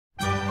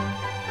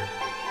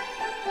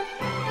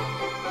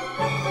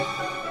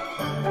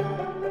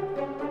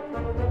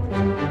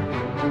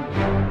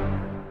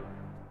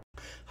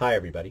Hi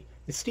everybody,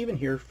 it's Stephen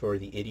here for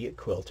the Idiot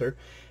Quilter,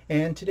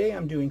 and today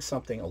I'm doing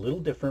something a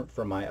little different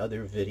from my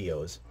other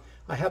videos.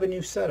 I have a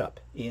new setup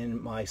in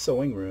my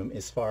sewing room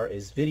as far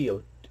as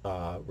video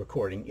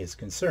recording is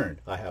concerned.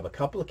 I have a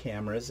couple of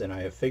cameras and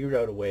I have figured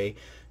out a way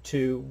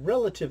to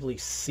relatively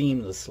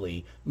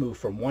seamlessly move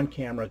from one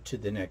camera to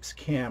the next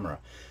camera.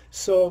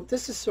 So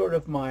this is sort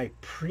of my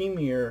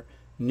premier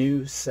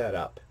new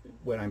setup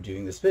when I'm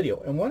doing this video.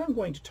 And what I'm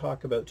going to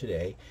talk about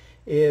today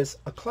is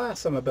a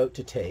class I'm about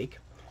to take,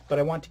 but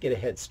I want to get a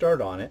head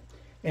start on it,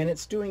 and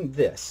it's doing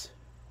this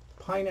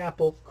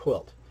pineapple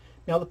quilt.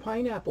 Now the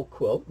pineapple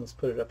quilt, let's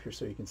put it up here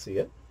so you can see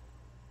it.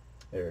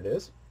 There it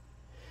is.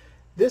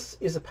 This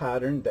is a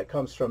pattern that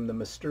comes from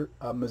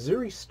the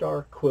Missouri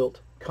Star Quilt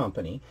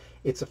Company.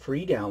 It's a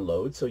free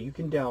download, so you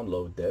can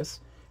download this,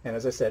 and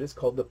as I said, it's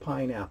called the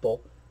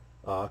pineapple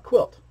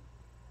quilt.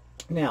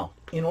 Now,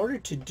 in order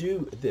to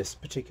do this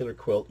particular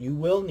quilt, you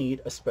will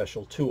need a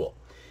special tool.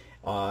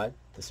 The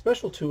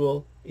special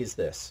tool is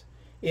this.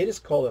 It is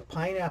called a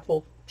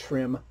pineapple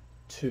trim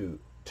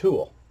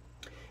tool.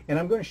 And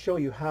I'm going to show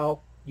you how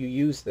you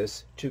use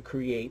this to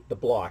create the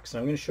blocks. And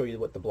I'm going to show you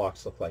what the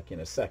blocks look like in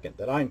a second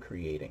that I'm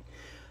creating.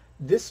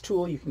 This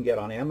tool you can get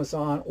on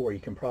Amazon, or you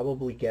can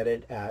probably get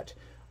it at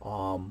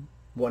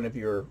one of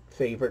your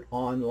favorite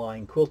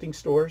online quilting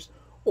stores,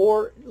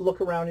 or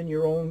look around in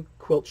your own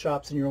quilt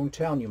shops in your own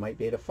town. You might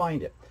be able to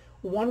find it.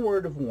 One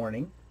word of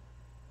warning,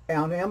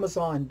 on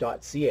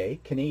Amazon.ca,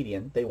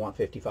 Canadian, they want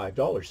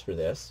 $55 for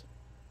this.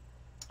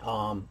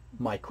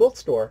 My quilt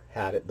store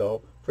had it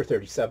though for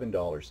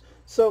 $37.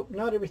 So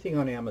not everything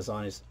on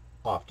Amazon is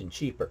often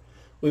cheaper.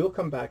 We will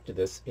come back to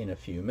this in a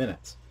few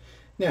minutes.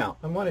 Now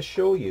I want to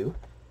show you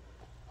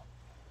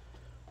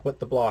what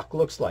the block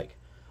looks like.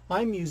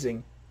 I'm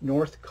using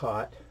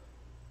Northcott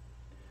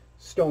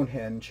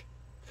Stonehenge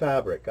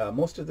fabric.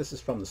 Most of this is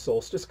from the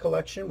Solstice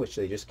collection, which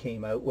they just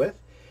came out with.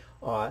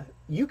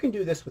 You can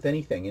do this with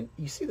anything, and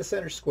you see the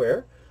center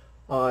square.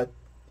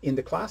 In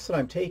the class that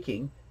I'm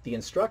taking, the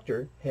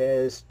instructor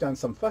has done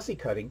some fussy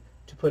cutting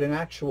to put an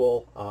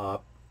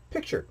actual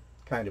picture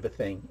kind of a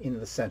thing in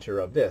the center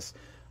of this.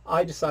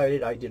 I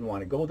decided I didn't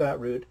want to go that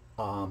route.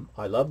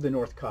 I love the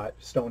Northcott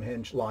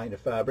Stonehenge line of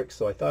fabric,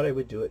 so I thought I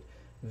would do it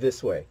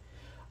this way.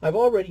 I've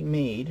already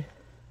made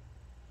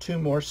 2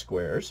 more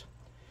squares,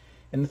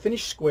 and the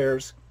finished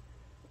squares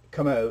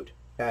come out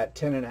at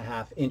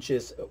 10.5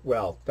 inches.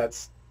 Well,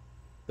 that's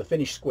the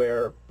finished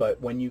square, but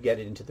when you get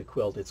it into the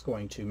quilt, it's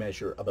going to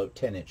measure about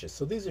 10 inches.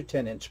 So these are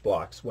 10-inch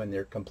blocks when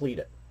they're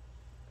completed.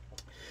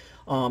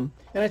 And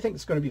I think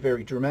it's going to be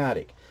very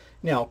dramatic.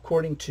 Now,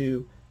 according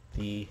to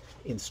the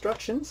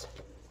instructions,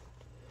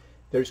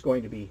 there's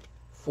going to be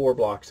 4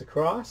 blocks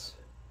across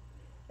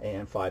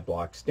and 5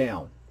 blocks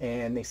down.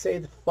 And they say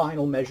the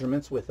final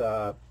measurements with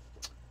a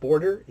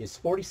border is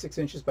 46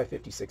 inches by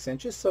 56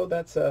 inches, so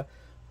that's a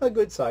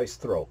good size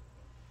throw.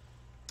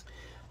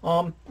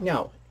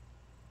 Now,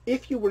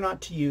 if you were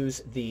not to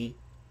use the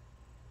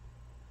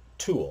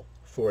tool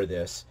for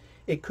this,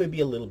 it could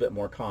be a little bit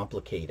more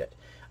complicated.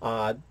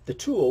 The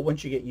tool,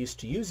 once you get used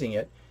to using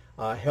it,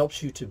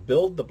 helps you to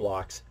build the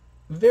blocks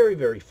very,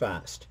 very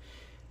fast.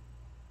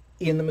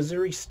 In the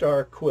Missouri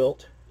Star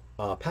Quilt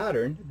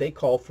pattern, they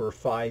call for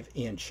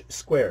 5-inch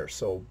squares,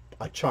 so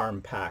a charm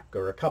pack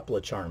or a couple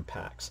of charm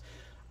packs.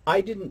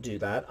 I didn't do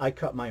that. I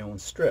cut my own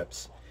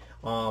strips.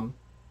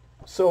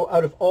 So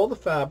out of all the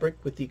fabric,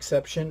 with the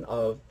exception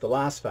of the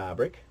last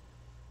fabric,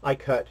 I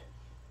cut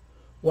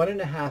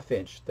 1.5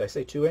 inch. Did I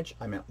say 2 inch?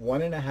 I meant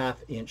 1.5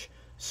 inch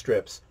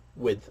strips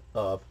width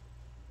of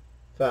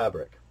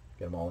fabric.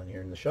 Get them all in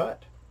here in the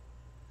shot.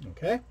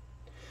 Okay.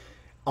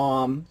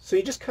 So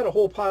you just cut a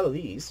whole pile of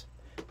these.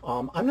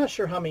 I'm not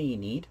sure how many you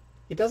need.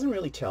 It doesn't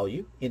really tell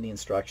you in the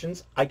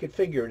instructions. I could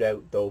figure it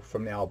out though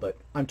from now, but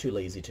I'm too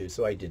lazy to,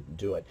 so I didn't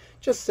do it.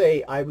 Just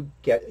say I would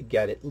get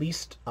at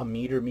least a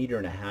meter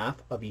and a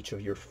half of each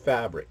of your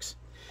fabrics.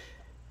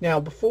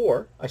 Now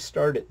before I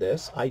started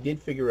this, I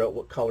did figure out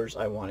what colors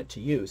I wanted to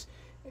use.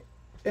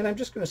 And I'm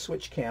just going to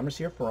switch cameras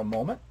here for a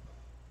moment.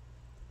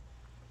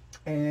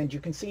 And you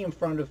can see in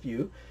front of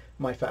you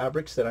my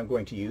fabrics that I'm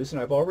going to use,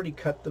 and I've already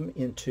cut them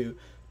into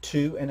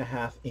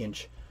 2.5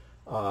 inch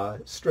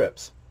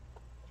strips.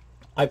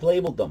 I've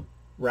labeled them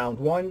round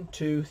 1,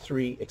 2,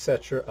 3,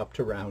 etc. up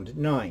to round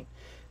 9.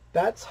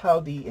 That's how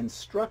the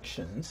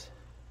instructions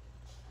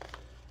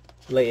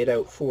lay it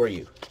out for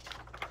you.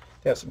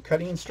 They have some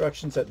cutting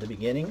instructions at the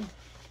beginning,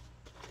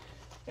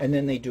 and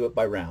then they do it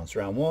by rounds.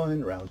 Round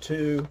 1, round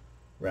 2,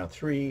 round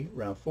 3,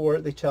 round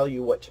 4. They tell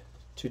you what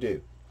to do.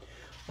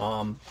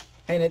 And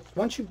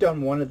once you've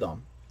done one of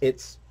them,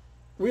 it's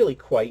really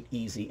quite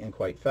easy and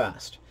quite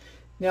fast.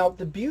 Now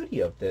the beauty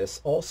of this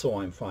also,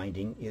 I'm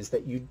finding, is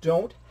that you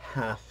don't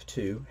have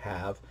to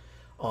have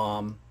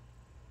a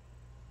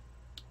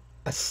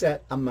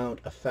set amount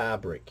of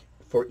fabric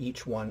for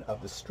each one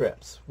of the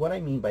strips. What I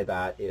mean by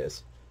that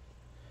is,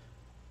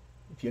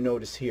 if you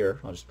notice here,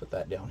 I'll just put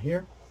that down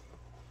here.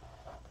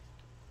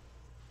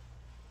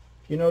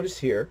 If you notice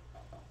here,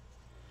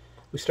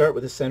 we start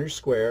with a center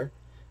square,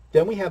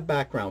 Then we have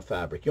background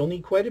fabric. You'll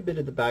need quite a bit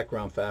of the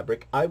background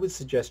fabric. I would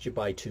suggest you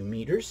buy 2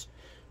 meters,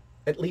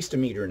 at least 1.5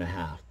 meters,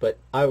 but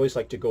I always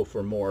like to go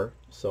for more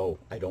so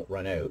I don't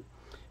run out.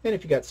 And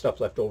if you got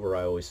stuff left over,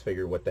 I always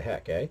figure, what the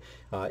heck, eh?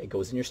 It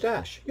goes in your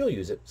stash. You'll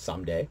use it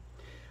someday.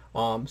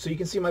 So you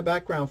can see my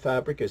background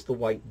fabric is the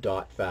white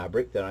dot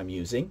fabric that I'm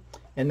using,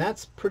 and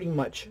that's pretty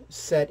much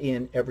set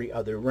in every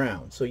other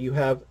round. So you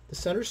have the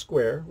center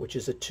square, which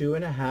is a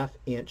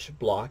 2.5-inch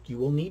block. You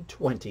will need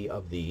 20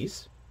 of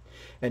these,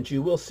 and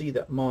you will see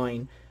that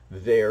mine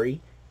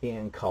vary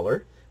in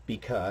color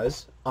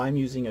because I'm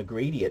using a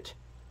gradient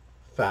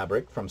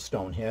fabric from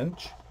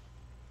Stonehenge.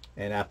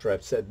 And after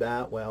I've said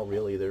that, well,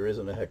 really there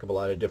isn't a heck of a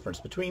lot of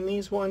difference between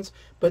these ones,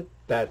 but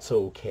that's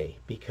okay,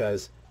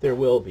 because there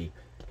will be.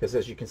 Because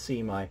as you can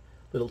see, my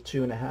little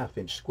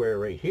 2.5-inch square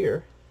right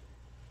here,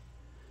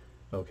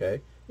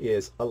 okay,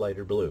 is a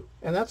lighter blue.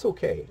 And that's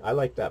okay. I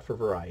like that for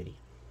variety.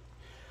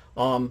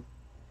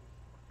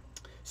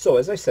 So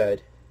as I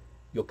said,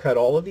 you'll cut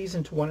all of these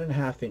into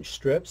 1.5-inch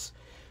strips,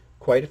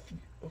 quite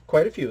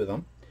a few of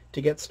them,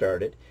 to get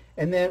started.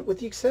 And then with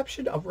the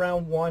exception of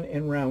round 1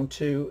 and round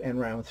 2 and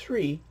round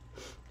 3,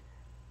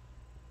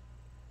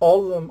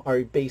 all of them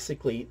are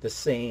basically the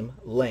same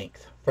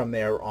length from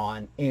there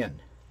on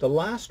in. The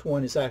last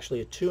one is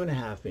actually a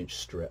 2.5-inch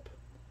strip,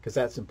 because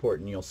that's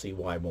important. You'll see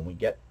why when we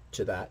get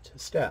to that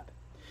step.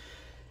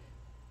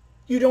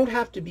 You don't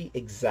have to be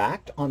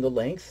exact on the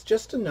length,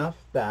 just enough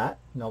that,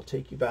 and I'll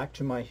take you back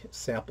to my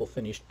sample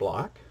finished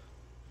block,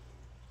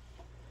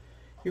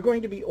 you're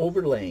going to be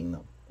overlaying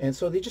them. And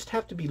so they just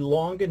have to be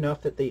long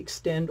enough that they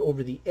extend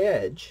over the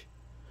edge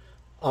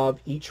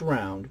of each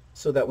round,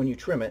 so that when you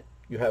trim it,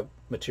 you have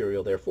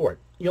material there for it.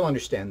 You'll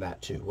understand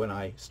that too when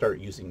I start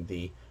using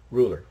the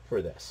ruler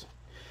for this.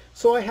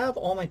 So I have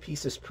all my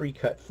pieces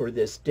pre-cut for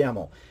this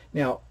demo.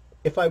 Now,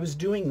 if I was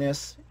doing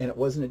this and it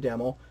wasn't a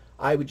demo,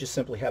 I would just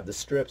simply have the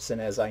strips,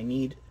 and as I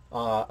need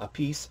a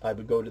piece, I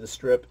would go to the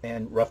strip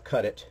and rough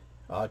cut it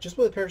just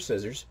with a pair of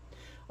scissors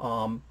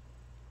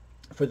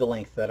for the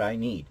length that I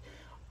need.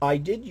 I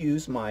did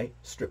use my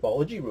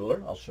Stripology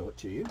ruler. I'll show it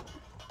to you.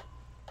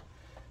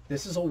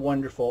 This is a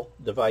wonderful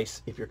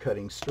device if you're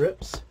cutting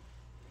strips.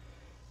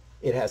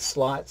 It has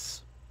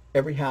slots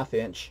every 1/2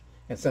 inch.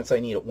 And since I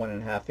needed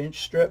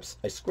 1.5-inch strips,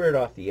 I squared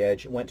off the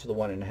edge, went to the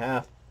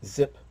 1.5,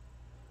 zip,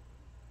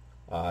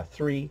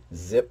 3,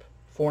 zip,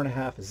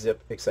 4.5,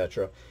 zip,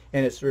 etc.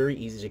 And it's very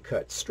easy to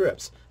cut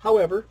strips.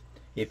 However,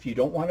 if you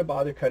don't want to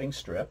bother cutting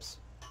strips,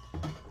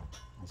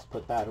 let's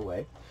put that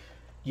away,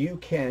 you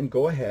can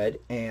go ahead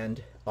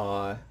and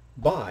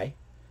buy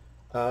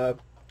a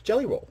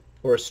jelly roll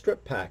or a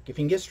strip pack. If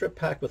you can get a strip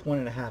pack with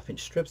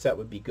 1.5-inch strips, that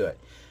would be good.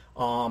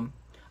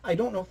 I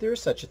don't know if there is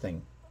such a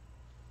thing.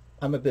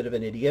 I'm a bit of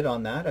an idiot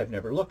on that. I've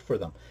never looked for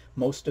them.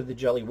 Most of the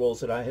jelly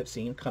rolls that I have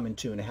seen come in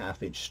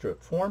 2.5-inch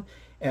strip form,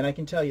 and I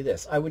can tell you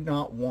this, I would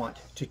not want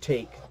to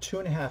take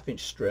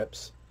 2.5-inch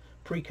strips,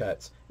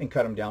 pre-cuts, and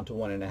cut them down to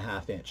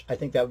 1.5-inch. I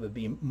think that would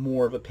be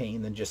more of a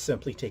pain than just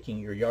simply taking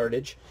your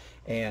yardage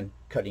and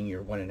cutting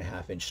your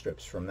 1.5-inch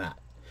strips from that.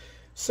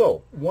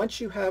 So once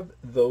you have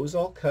those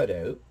all cut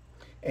out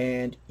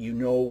and you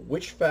know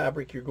which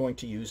fabric you're going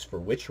to use for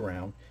which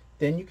round,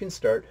 then you can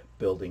start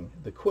building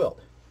the quilt.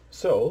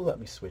 So let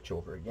me switch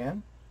over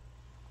again.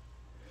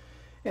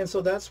 And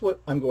so that's what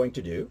I'm going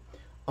to do.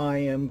 I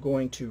am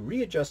going to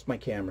readjust my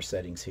camera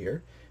settings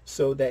here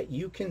so that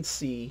you can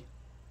see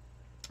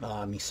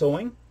me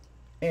sewing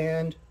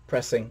and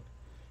pressing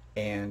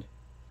and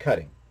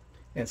cutting.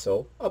 And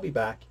so I'll be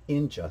back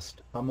in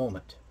just a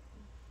moment.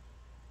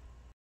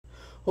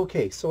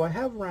 Okay, so I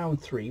have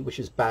round 3, which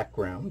is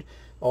background,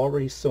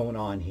 already sewn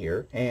on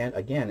here. And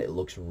again, it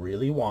looks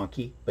really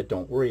wonky, but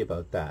don't worry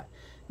about that.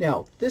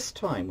 Now, this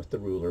time with the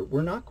ruler,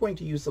 we're not going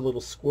to use the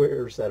little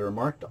squares that are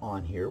marked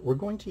on here. We're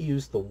going to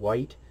use the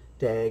white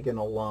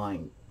diagonal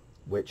line,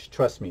 which,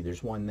 trust me,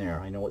 there's one there.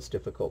 I know it's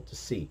difficult to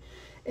see.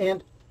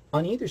 And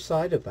on either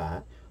side of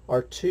that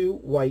are 2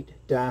 white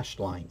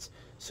dashed lines.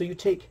 So you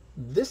take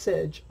this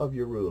edge of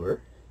your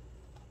ruler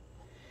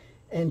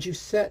and you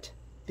set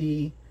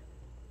the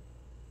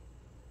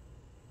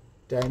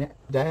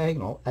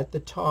diagonal at the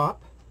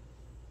top.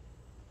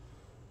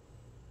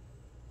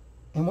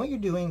 And what you're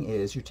doing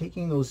is you're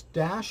taking those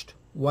dashed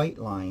white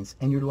lines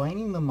and you're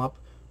lining them up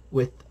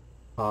with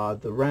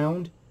the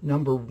round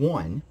number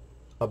 1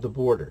 of the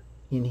border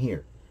in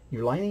here.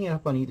 You're lining it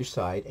up on either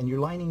side, and you're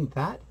lining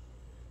that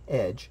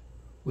edge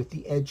with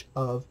the edge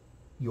of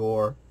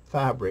your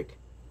fabric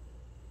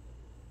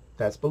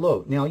that's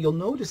below. Now you'll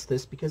notice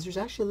this because there's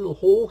actually a little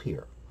hole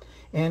here.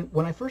 And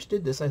when I first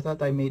did this, I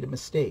thought I made a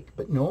mistake.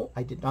 But no,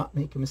 I did not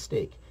make a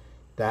mistake.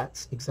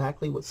 That's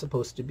exactly what's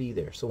supposed to be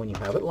there. So when you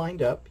have it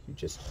lined up, you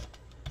just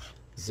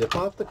zip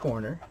off the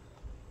corner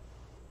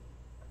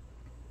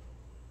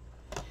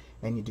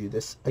and you do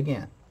this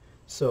again.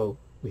 So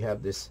we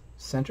have this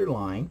center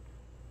line,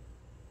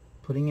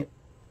 putting it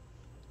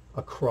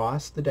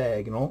across the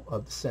diagonal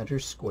of the center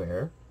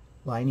square,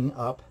 lining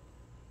up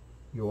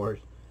your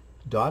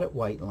dotted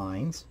white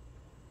lines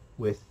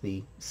with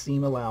the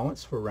seam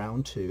allowance for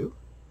round 2.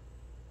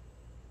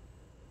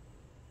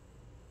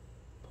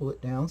 pull it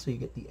down so you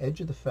get the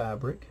edge of the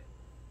fabric.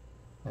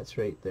 That's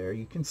right there.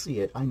 You can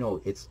see it. I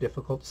know it's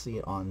difficult to see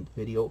it on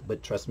video,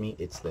 but trust me,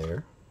 it's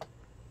there.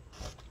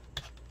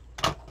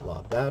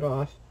 Lob that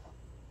off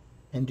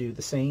and do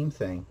the same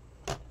thing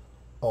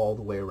all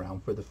the way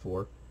around for the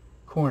 4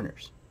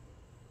 corners.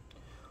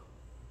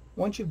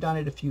 Once you've done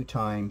it a few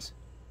times,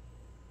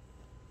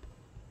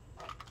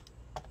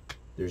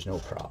 there's no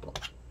problem.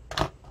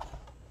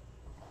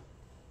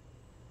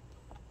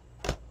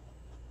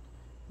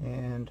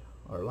 And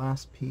our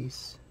last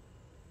piece,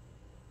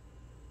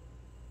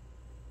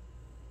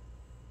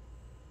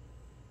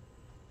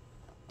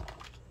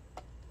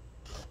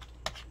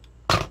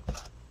 and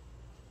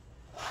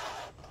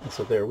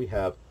so there we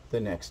have the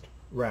next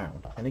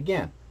round. And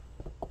again,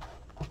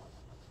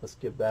 let's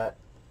give that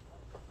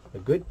a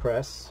good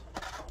press.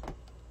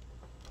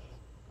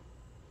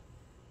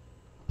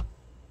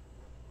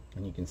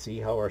 And you can see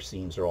how our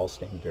seams are all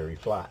staying very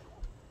flat.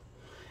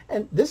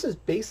 And this is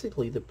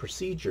basically the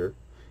procedure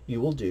you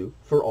will do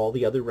for all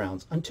the other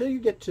rounds until you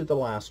get to the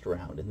last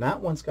round. And that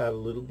one's got a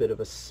little bit of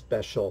a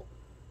special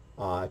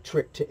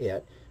trick to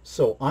it.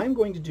 So I'm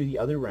going to do the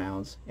other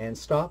rounds and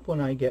stop when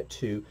I get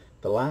to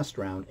the last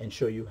round and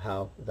show you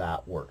how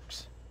that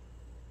works.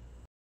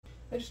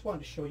 I just wanted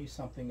to show you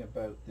something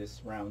about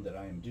this round that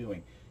I am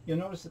doing. You'll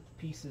notice that the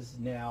pieces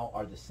now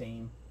are the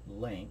same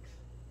length,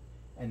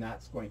 and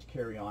that's going to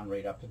carry on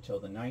right up until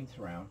the 9th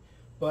round.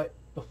 But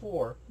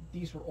before,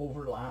 these were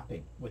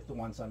overlapping with the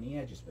ones on the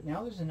edges. But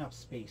now there's enough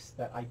space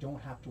that I don't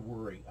have to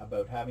worry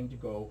about having to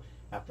go,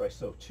 after I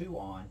sew 2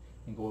 on,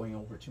 and going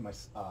over to my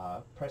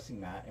pressing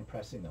mat and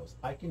pressing those.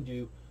 I can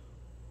do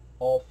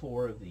all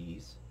 4 of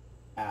these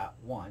at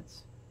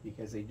once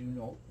because they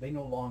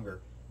no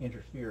longer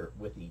interfere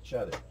with each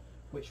other,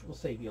 which will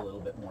save you a little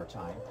bit more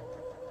time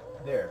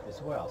there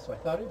as well. So I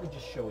thought I would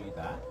just show you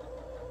that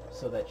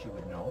so that you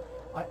would know.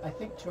 I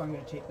think too I'm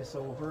going to take this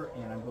over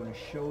and I'm going to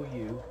show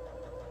you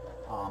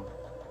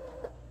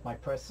my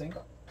pressing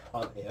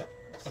of it.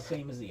 It's the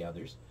same as the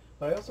others,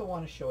 but I also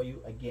want to show you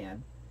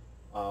again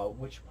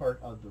which part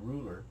of the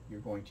ruler you're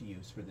going to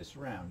use for this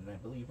round. And I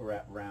believe we're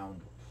at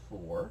round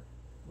 4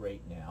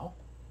 right now.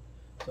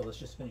 So let's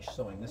just finish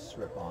sewing this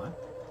strip on.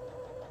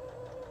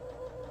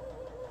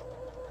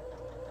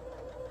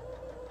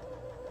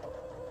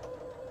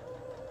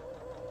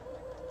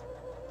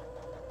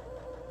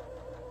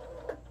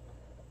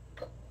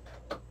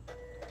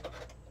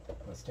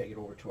 Let's take it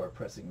over to our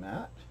pressing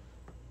mat.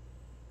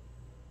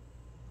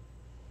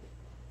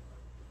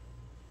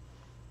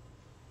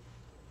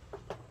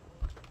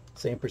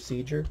 Same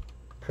procedure,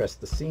 press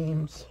the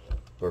seams,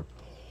 or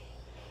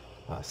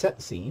set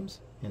the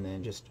seams, and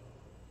then just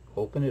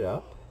open it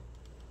up.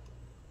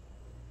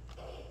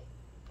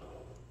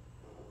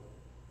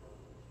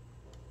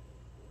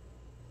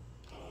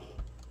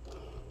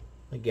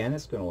 Again,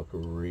 it's going to look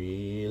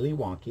really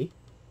wonky.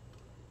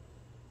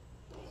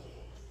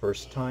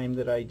 First time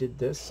that I did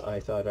this,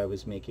 I thought I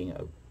was making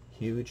a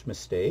huge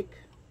mistake.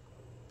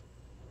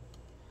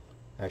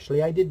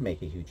 Actually, I did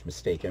make a huge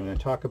mistake. I'm going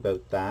to talk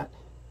about that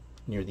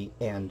near the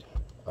end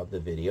of the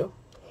video.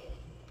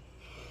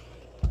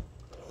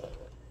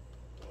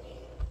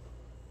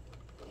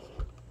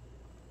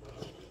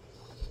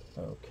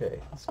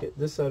 Okay, let's get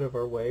this out of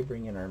our way,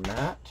 bring in our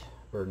mat,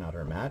 or not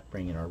our mat,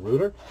 bring in our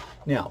ruler.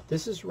 Now,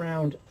 this is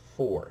round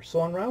 4. So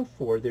on round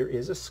 4, there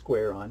is a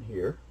square on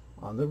here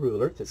on the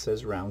ruler that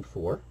says round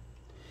 4.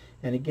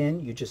 And again,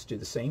 you just do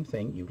the same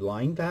thing. You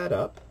line that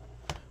up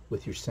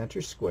with your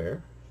center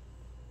square.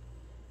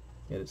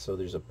 Get it so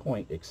there's a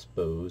point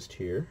exposed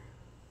here.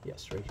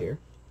 Yes, right here.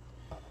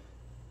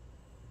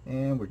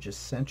 And we're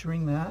just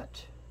centering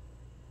that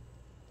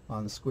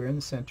on the square in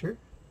the center.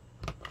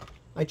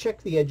 I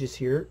check the edges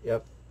here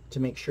to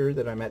make sure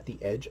that I'm at the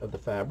edge of the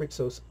fabric.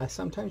 So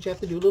sometimes you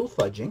have to do a little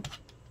fudging.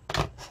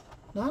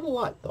 Not a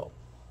lot though.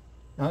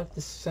 Not if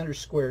the center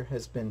square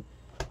has been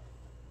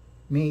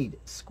made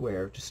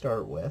square to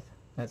start with.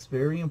 That's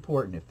very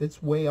important. If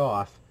it's way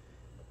off,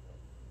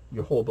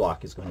 your whole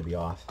block is going to be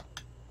off.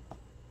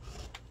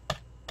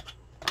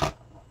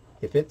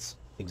 If it's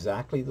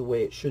exactly the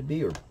way it should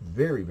be, or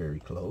very, very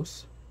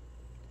close,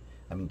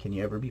 I mean, can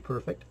you ever be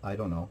perfect? I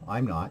don't know.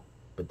 I'm not,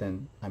 but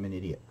then I'm an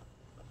idiot.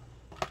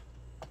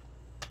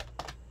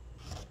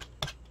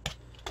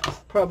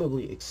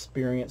 Probably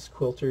experienced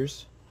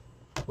quilters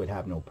would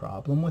have no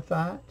problem with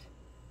that.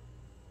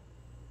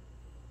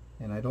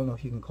 And I don't know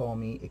if you can call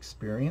me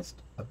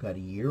experienced. I've got a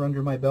year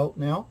under my belt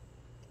now.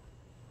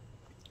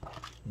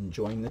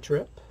 Enjoying the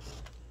trip.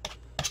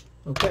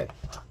 Okay,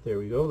 there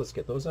we go. Let's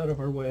get those out of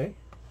our way.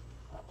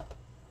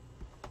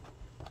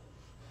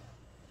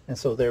 And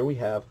so there we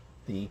have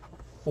the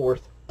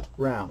 4th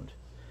round.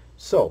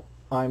 So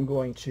I'm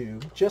going to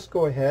just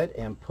go ahead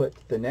and put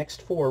the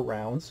next 4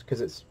 rounds,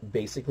 because it's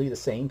basically the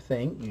same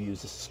thing. You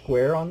use a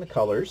square on the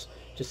colors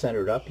to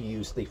center it up. You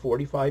use the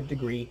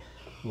 45-degree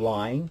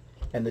line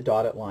and the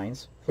dotted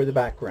lines for the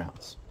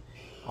backgrounds.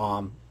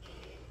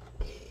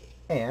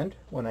 And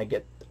when I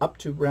get up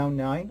to round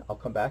 9, I'll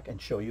come back and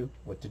show you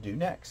what to do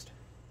next.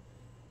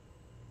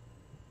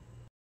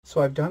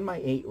 So I've done my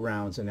 8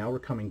 rounds, and now we're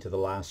coming to the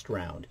last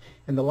round.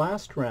 And the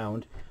last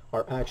round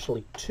are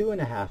actually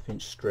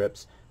 2.5-inch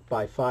strips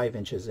by 5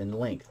 inches in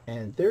length,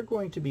 and they're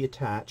going to be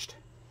attached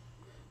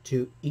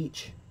to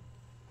each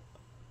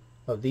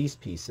of these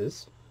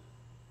pieces,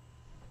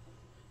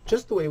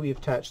 just the way we've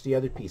attached the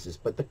other pieces,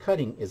 but the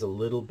cutting is a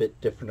little bit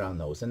different on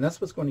those, and that's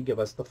what's going to give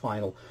us the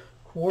final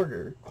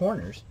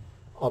corners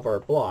of our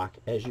block,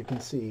 as you can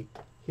see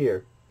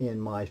here in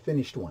my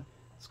finished one.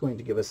 It's going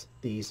to give us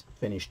these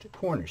finished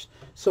corners.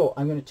 So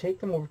I'm going to take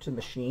them over to the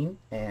machine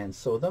and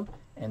sew them,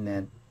 and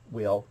then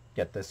we'll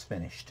get this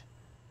finished.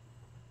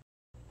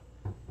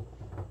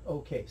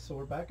 Okay, so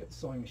we're back at the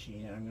sewing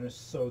machine, and I'm going to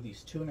sew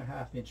these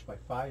 2.5-inch by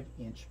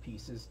 5-inch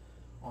pieces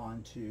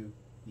onto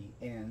the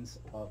ends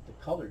of the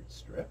colored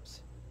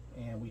strips,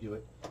 and we do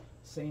it the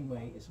same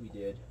way as we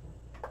did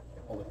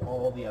with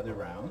all the other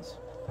rounds.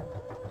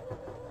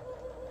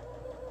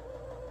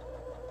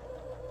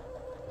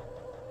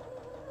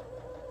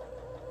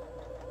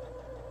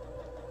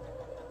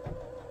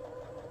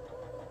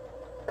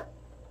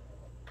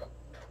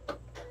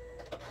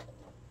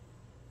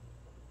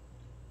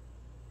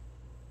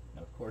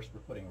 Of course,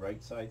 we're putting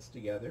right sides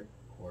together,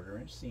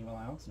 1/4-inch seam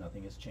allowance,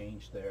 nothing has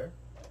changed there.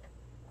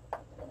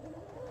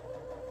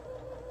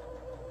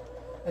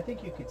 I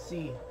think you could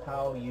see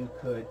how you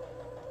could,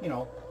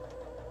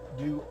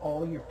 do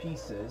all your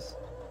pieces,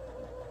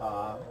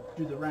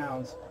 do the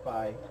rounds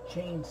by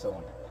chain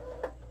sewing.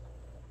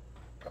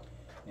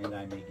 And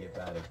I may give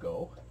that a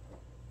go.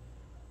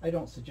 I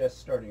don't suggest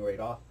starting right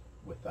off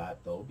with that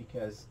though,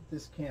 because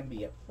this can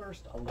be at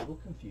first a little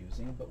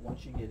confusing, but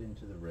once you get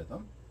into the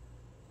rhythm,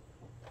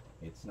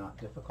 it's not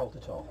difficult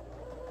at all.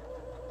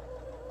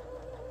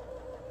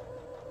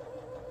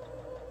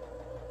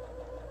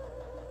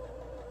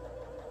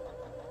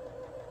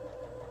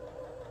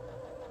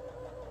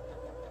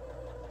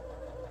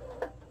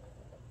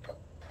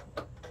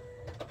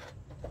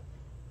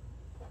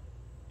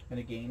 And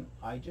again,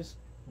 I just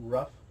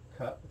rough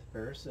cut with a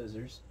pair of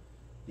scissors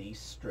these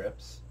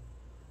strips.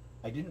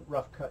 I didn't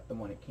rough cut them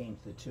when it came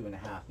to the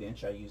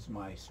 2.5-inch. I used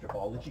my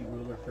Stripology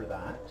ruler for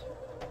that.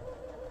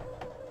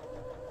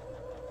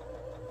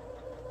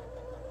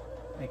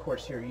 And of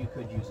course here you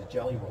could use a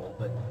jelly roll,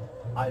 but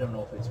I don't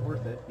know if it's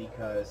worth it,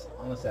 because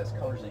unless it has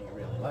colors that you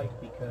really like,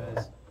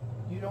 because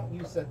you don't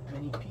use that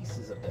many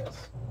pieces of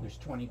this. There's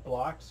 20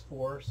 blocks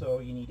so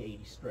you need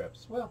 80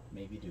 strips. Well,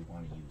 maybe you do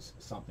want to use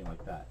something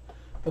like that.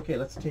 Okay,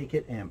 let's take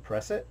it and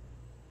press it.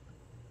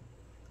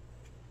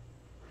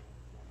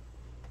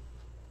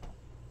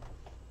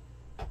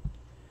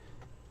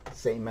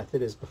 Same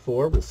method as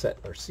before, we'll set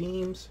our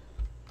seams.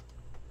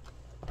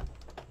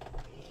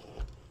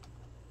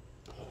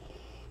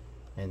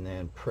 And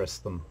then press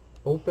them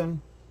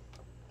open.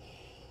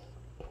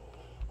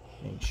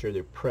 Make sure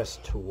they're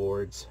pressed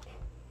towards,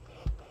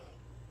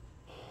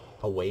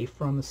 away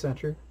from the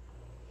center.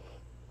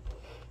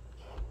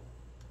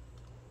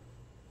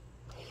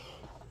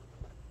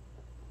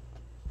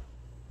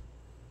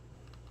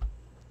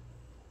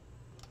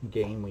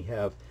 Again, we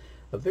have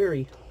a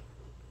very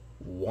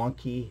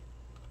wonky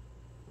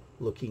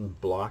looking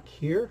block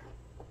here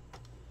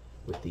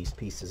with these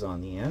pieces on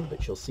the end,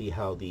 but you'll see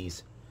how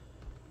these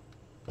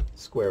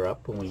square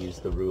up when we use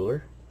the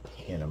ruler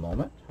in a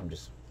moment. I'm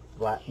just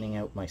flattening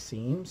out my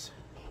seams.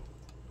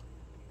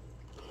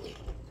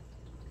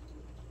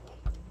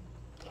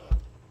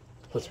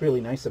 What's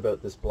really nice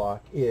about this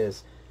block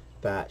is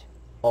that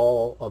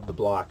all of the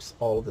blocks,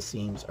 all of the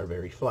seams are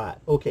very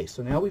flat. Okay,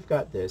 so now we've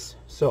got this.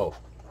 So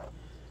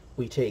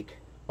we take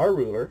our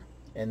ruler,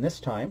 and this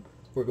time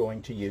we're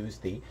going to use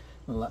the,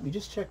 and let me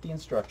just check the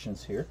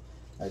instructions here.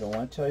 I don't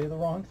want to tell you the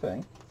wrong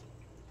thing.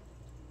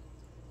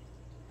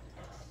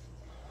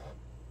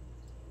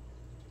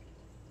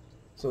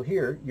 So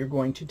here you're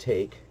going to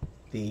take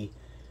the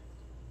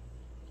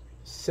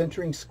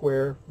centering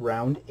square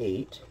round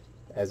 8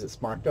 as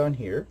it's marked on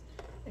here,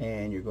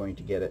 and you're going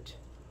to get it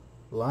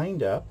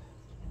lined up.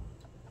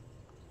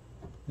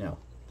 Now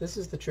this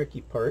is the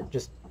tricky part,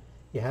 just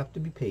you have to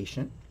be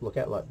patient. Look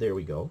at, there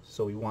we go.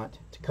 So we want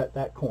to cut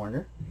that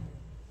corner.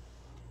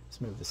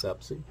 Let's move this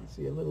up so you can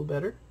see a little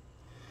better.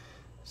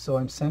 So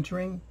I'm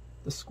centering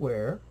the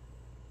square.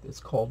 It's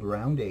called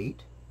round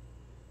 8.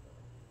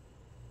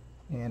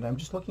 And I'm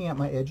just looking at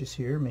my edges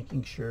here,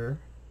 making sure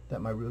that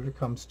my ruler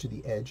comes to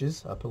the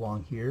edges up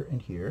along here and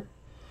here.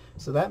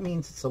 So that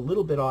means it's a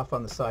little bit off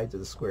on the sides of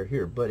the square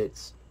here, but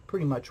it's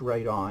pretty much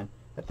right on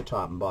at the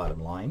top and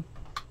bottom line.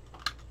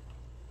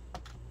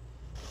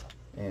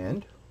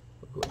 And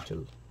we're going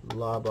to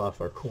lob off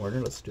our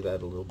corner. Let's do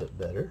that a little bit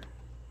better.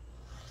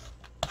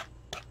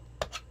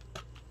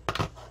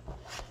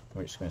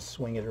 We're just going to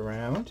swing it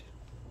around.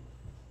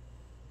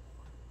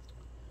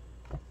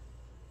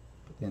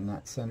 Within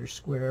that center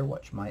square,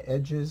 watch my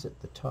edges at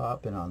the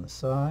top and on the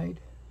side.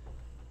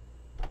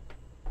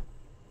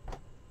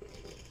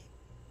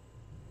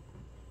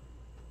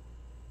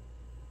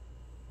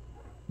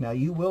 Now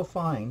you will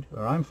find,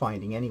 or I'm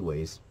finding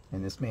anyways,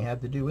 and this may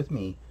have to do with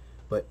me,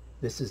 but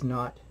this is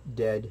not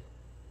dead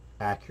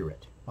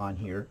accurate on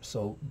here.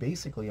 So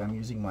basically I'm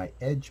using my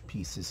edge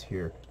pieces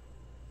here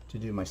to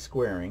do my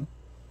squaring.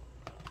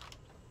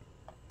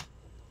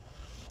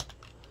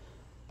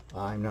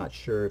 I'm not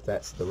sure if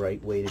that's the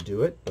right way to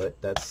do it, but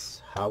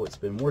that's how it's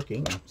been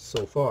working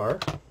so far.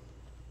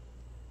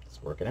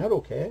 It's working out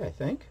okay, I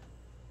think.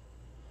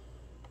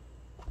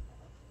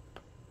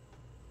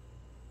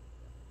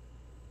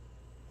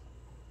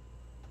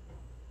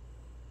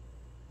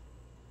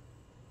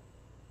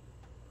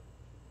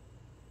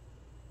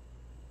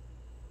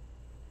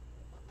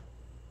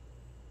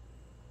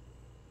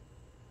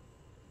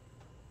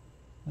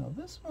 Now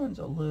this one's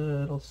a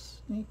little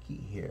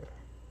sneaky here.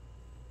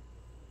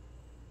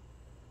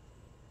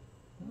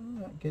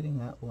 I'm not getting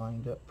that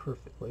lined up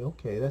perfectly.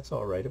 Okay, that's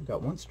all right. I've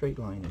got one straight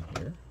line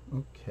in here.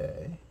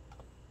 Okay.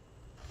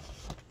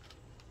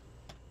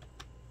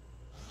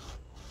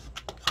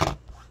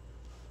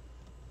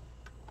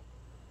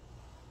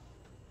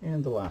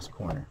 And the last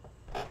corner.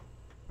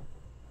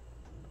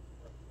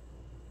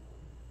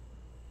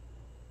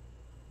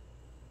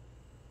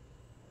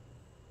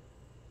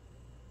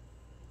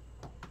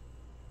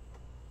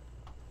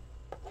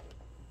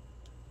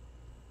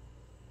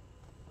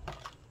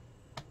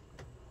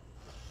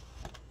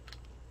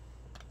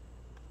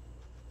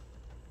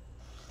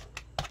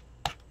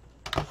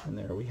 And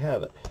there we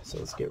have it. So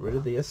let's get rid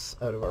of this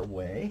out of our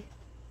way.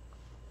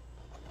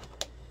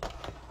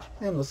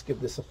 And let's give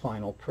this a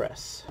final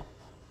press.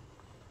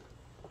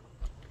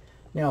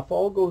 Now if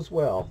all goes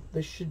well,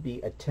 this should be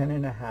a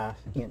 10.5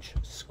 inch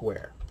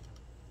square.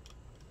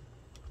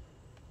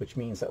 Which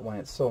means that when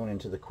it's sewn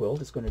into the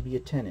quilt, it's going to be a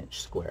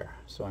 10-inch square.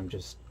 So I'm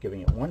just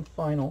giving it one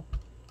final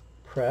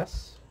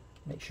press.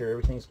 Make sure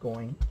everything's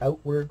going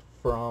outward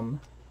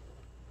from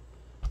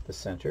the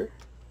center.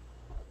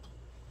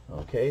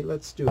 Okay,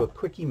 let's do a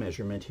quickie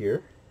measurement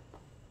here.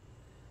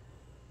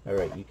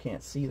 Alright, you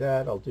can't see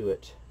that. I'll do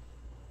it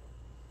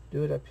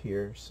up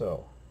here.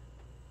 So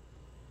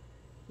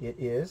it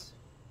is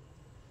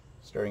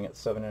starting at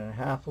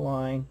 7.5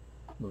 line,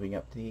 moving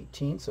up to the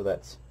 18, so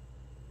that's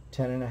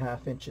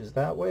 10.5 inches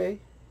that way,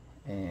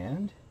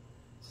 and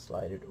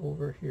slide it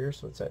over here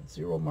so it's at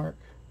 0 mark.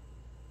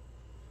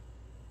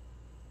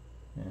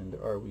 And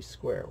are we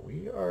square?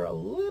 We are a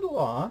little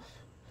off,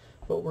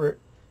 but we're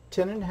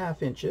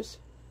 10.5 inches.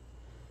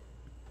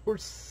 We're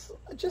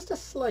just a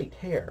slight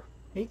hair,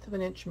 1/8 of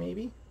an inch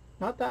maybe,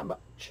 not that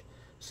much.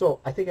 So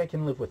I think I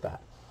can live with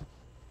that.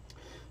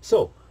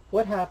 So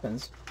what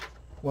happens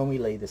when we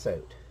lay this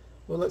out?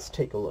 Well, let's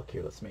take a look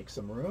here. Let's make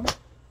some room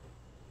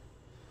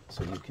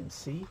so you can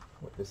see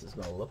what this is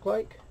going to look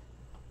like.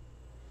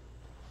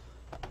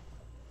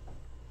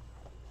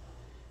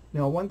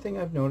 Now, one thing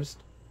I've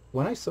noticed,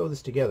 when I sew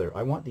this together,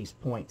 I want these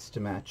points to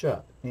match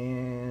up,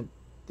 and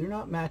they're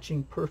not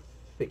matching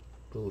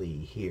perfectly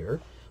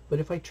here. But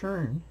if I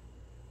turn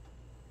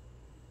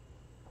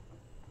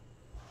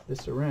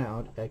this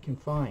around, I can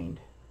find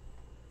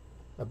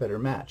a better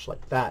match.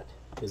 Like that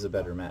is a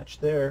better match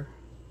there.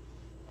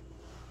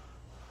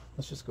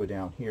 Let's just go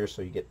down here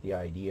so you get the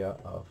idea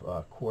of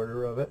a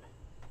quarter of it.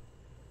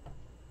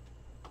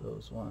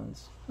 Those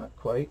ones, not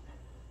quite.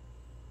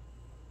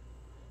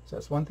 So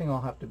that's one thing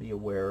I'll have to be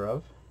aware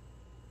of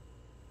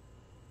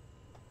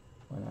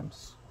when I'm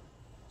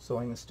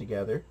sewing this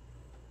together.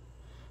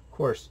 Of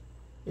course,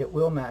 it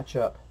will match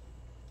up.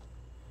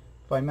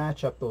 If I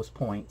match up those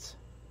points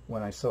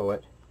when I sew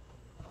it,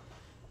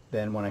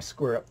 then when I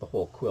square up the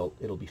whole quilt,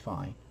 it'll be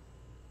fine.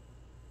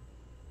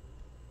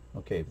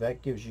 Okay,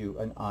 that gives you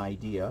an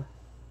idea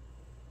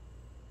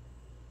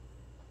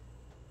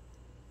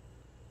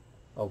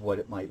of what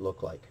it might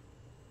look like.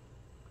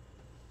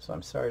 So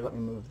I'm sorry, let me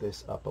move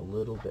this up a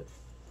little bit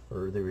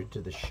further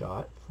into the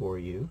shot for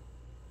you.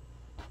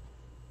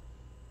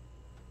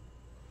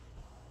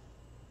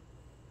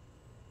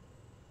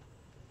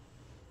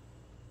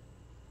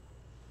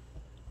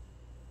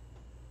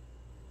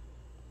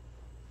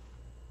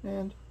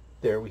 And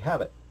there we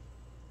have it.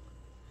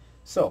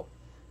 So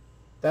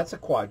that's a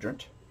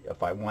quadrant,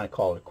 if I want to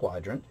call it a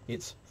quadrant.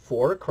 It's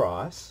 4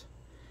 across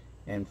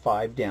and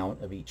 5 down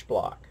of each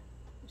block.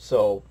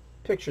 So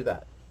picture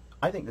that.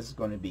 I think this is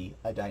going to be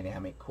a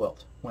dynamic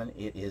quilt when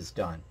it is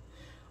done.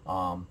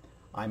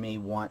 I may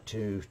want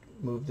to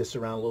move this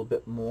around a little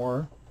bit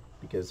more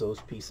because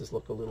those pieces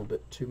look a little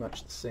bit too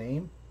much the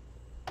same,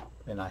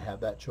 and I have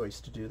that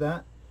choice to do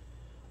that.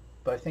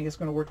 But I think it's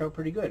going to work out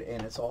pretty good,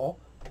 and it's all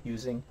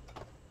using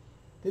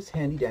this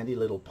handy dandy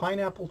little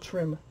pineapple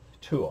trim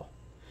tool.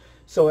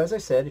 So as I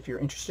said, if you're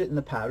interested in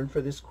the pattern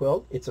for this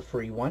quilt, it's a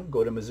free one.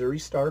 Go to Missouri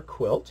Star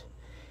Quilt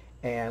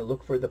and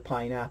look for the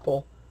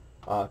pineapple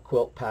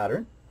quilt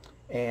pattern.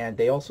 And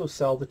they also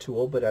sell the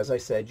tool, but as I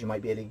said, you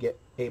might be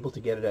able to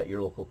get it at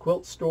your local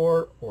quilt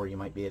store, or you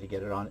might be able to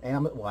get it on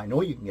Amazon. Well, I know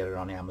you can get it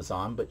on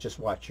Amazon, but just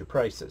watch your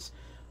prices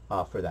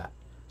for that.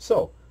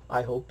 So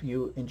I hope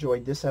you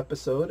enjoyed this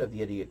episode of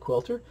The Idiot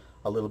Quilter.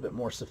 A little bit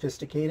more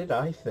sophisticated,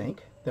 I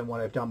think, than what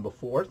I've done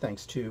before,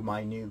 thanks to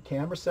my new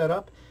camera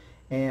setup.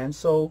 And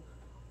so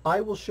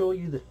I will show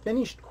you the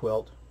finished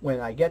quilt when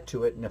I get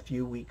to it in a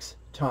few weeks'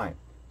 time.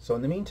 So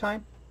in the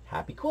meantime,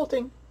 happy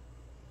quilting!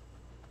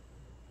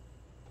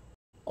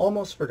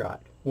 almost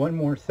forgot. One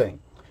more thing.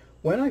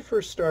 When I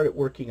first started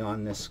working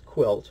on this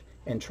quilt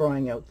and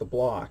trying out the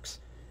blocks,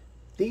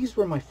 these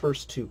were my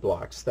first two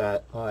blocks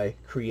that I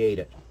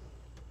created.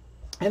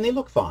 And they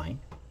look fine,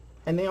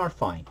 and they are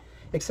fine,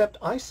 except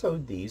I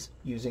sewed these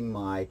using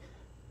my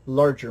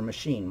larger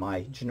machine,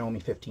 my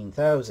Janome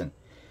 15,000.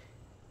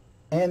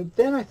 And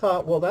then I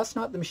thought, well, that's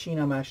not the machine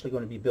I'm actually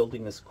going to be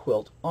building this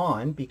quilt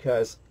on,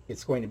 because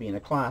it's going to be in a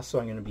class, so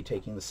I'm going to be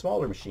taking the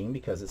smaller machine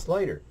because it's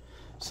lighter.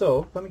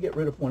 So let me get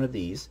rid of one of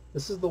these.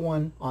 This is the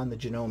one on the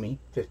Janome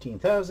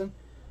 15,000.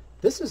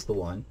 This is the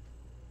one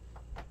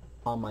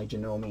on my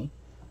Janome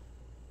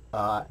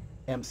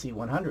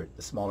MC100,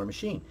 the smaller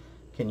machine.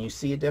 Can you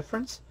see a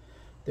difference?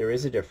 There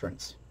is a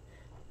difference.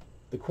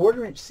 The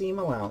 1/4 inch seam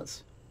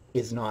allowance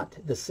is not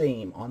the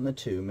same on the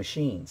two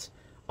machines.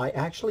 I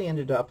actually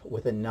ended up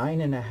with a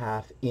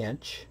 9.5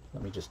 inch.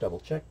 Let me just double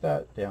check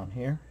that down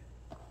here.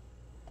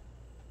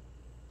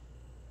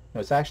 No,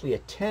 it's actually a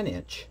 10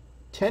 inch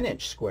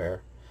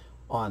square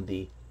on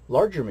the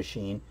larger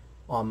machine.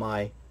 On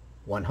my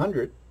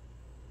 100,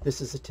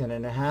 this is a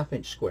 10.5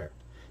 inch square.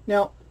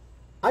 Now,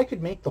 I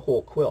could make the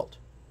whole quilt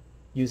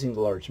using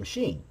the large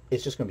machine.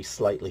 It's just going to be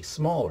slightly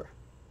smaller.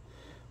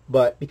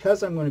 But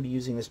because I'm going to be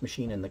using this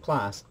machine in the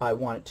class, I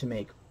want it to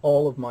make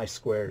all of my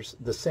squares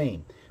the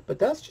same. But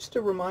that's just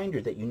a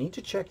reminder that you need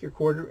to check your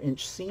 1/4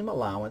 inch seam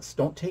allowance.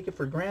 Don't take it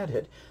for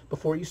granted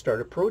before you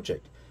start a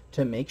project,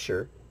 to make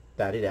sure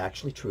that it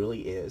actually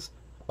truly is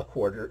a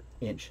 1/4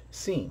 inch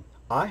seam.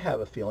 I have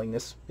a feeling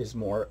this is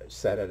more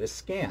set at a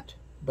scant,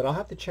 but I'll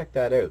have to check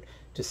that out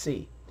to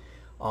see.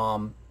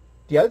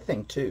 The other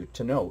thing too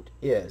to note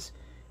is,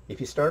 if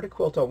you start a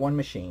quilt on one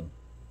machine,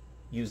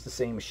 use the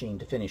same machine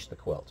to finish the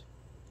quilt,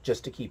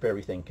 just to keep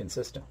everything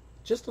consistent.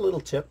 Just a little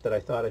tip that I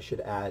thought I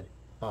should add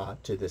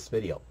to this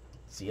video.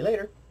 See you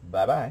later.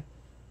 Bye-bye.